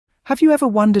Have you ever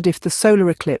wondered if the solar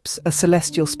eclipse, a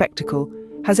celestial spectacle,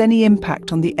 has any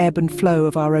impact on the ebb and flow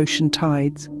of our ocean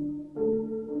tides?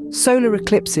 Solar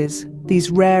eclipses, these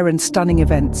rare and stunning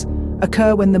events,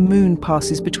 occur when the moon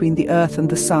passes between the Earth and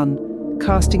the Sun,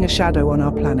 casting a shadow on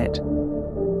our planet.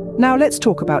 Now let's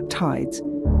talk about tides.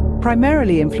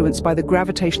 Primarily influenced by the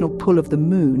gravitational pull of the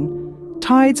moon,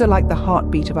 tides are like the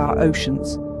heartbeat of our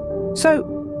oceans.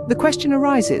 So, the question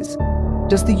arises,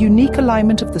 does the unique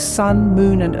alignment of the Sun,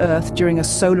 Moon and Earth during a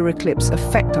solar eclipse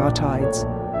affect our tides?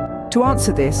 To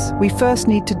answer this, we first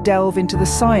need to delve into the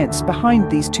science behind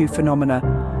these two phenomena.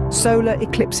 Solar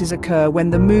eclipses occur when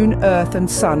the Moon, Earth and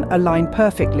Sun align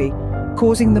perfectly,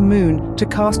 causing the Moon to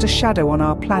cast a shadow on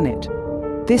our planet.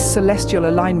 This celestial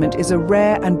alignment is a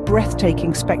rare and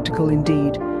breathtaking spectacle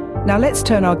indeed. Now let's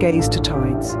turn our gaze to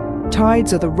tides.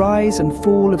 Tides are the rise and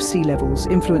fall of sea levels,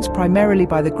 influenced primarily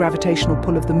by the gravitational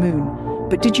pull of the Moon.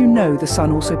 But did you know the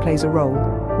Sun also plays a role?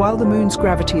 While the Moon's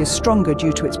gravity is stronger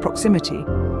due to its proximity,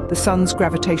 the Sun's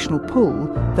gravitational pull,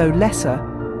 though lesser,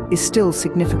 is still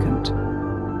significant.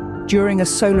 During a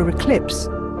solar eclipse,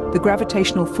 the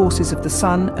gravitational forces of the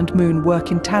Sun and Moon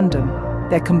work in tandem,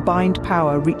 their combined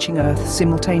power reaching Earth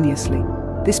simultaneously.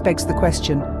 This begs the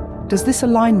question, does this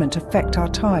alignment affect our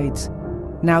tides?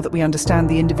 Now that we understand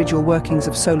the individual workings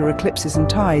of solar eclipses and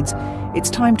tides, it's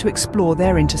time to explore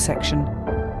their intersection.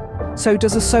 So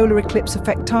does a solar eclipse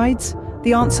affect tides?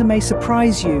 The answer may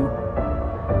surprise you.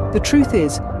 The truth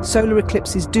is, solar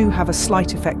eclipses do have a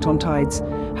slight effect on tides.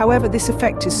 However, this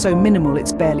effect is so minimal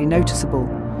it's barely noticeable.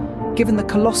 Given the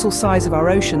colossal size of our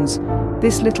oceans,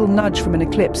 this little nudge from an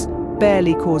eclipse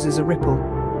barely causes a ripple.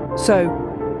 So,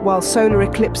 while solar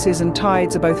eclipses and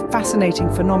tides are both fascinating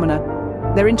phenomena,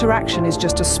 their interaction is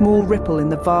just a small ripple in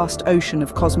the vast ocean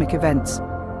of cosmic events.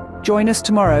 Join us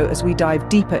tomorrow as we dive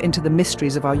deeper into the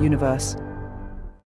mysteries of our universe.